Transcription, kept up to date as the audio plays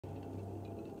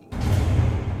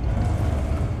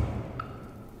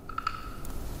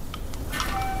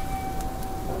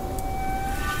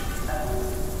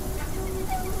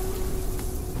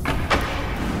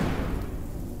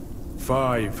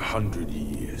500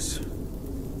 years.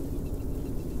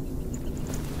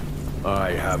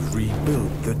 I have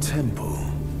rebuilt the temple.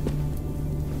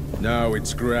 Now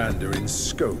it's grander in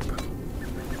scope.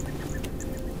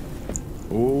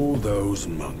 All those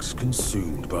monks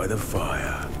consumed by the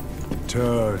fire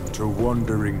turned to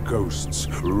wandering ghosts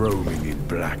roaming in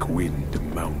Blackwind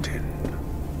Mountain.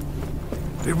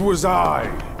 It was I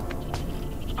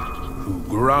who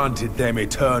granted them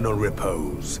eternal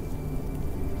repose.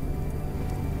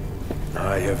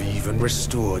 I have even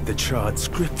restored the charred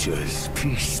scriptures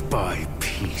piece by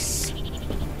piece.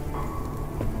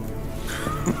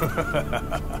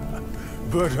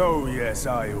 But oh yes,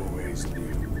 I always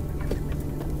knew.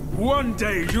 One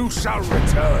day you shall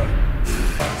return.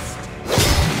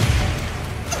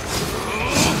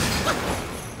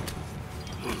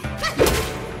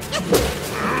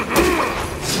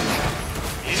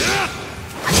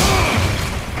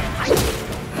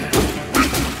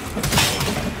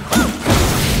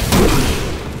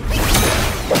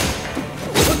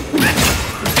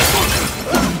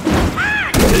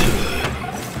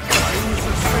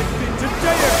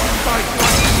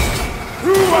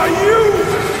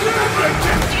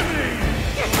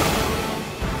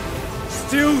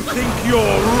 Still think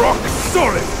you're rock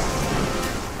solid?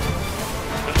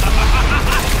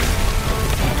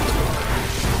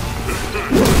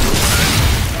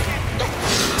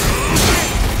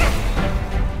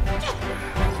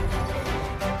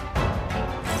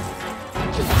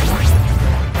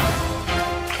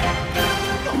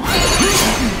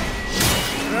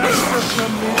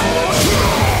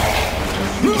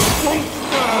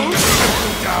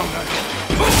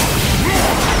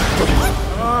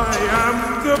 I am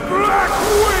the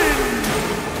Blackwind!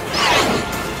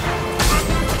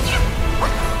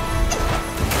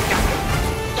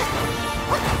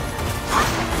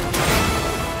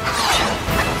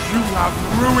 You have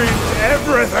ruined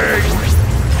everything!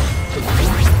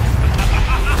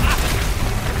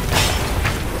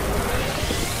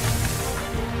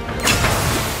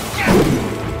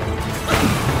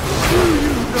 Do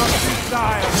you not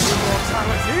desire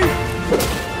immortality?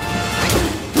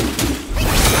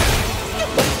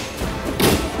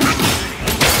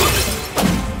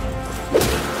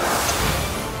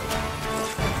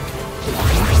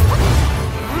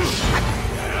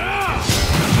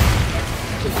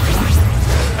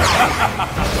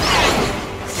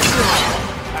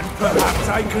 And perhaps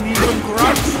I can even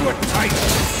grant you a title.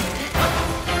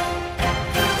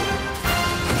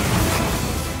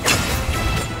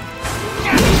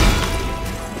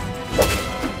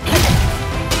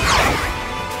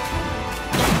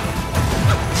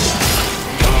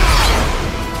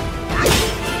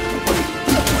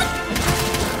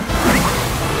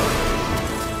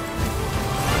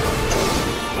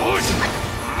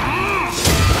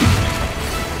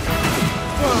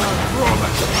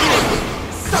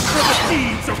 Suffer the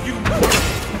deeds of you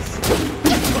mortals!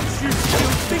 But you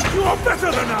still think you are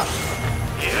better than us!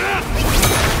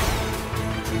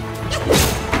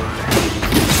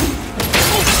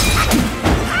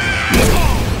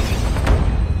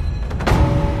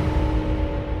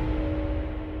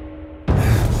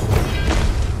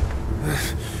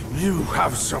 You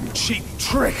have some cheap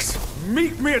tricks!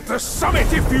 Meet me at the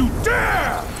summit if you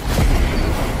dare!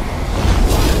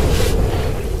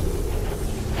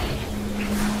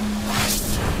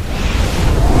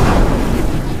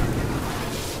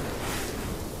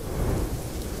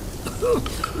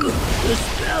 The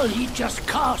spell he just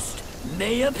cast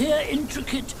may appear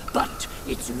intricate, but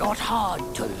it's not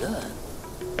hard to learn.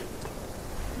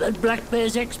 But Black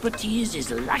Bear's expertise is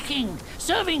lacking.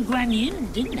 Serving Guan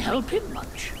Yin didn't help him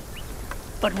much.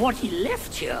 But what he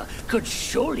left here could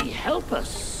surely help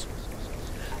us.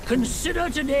 Consider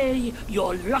today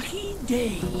your lucky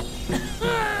day.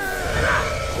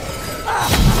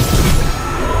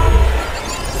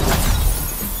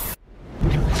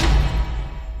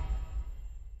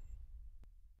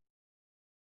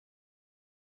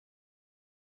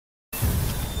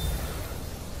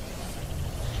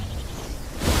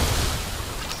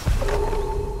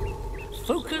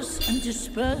 Focus and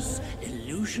disperse,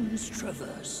 illusions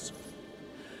traverse.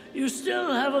 You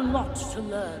still have a lot to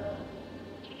learn,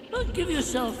 but give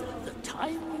yourself the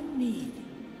time you need.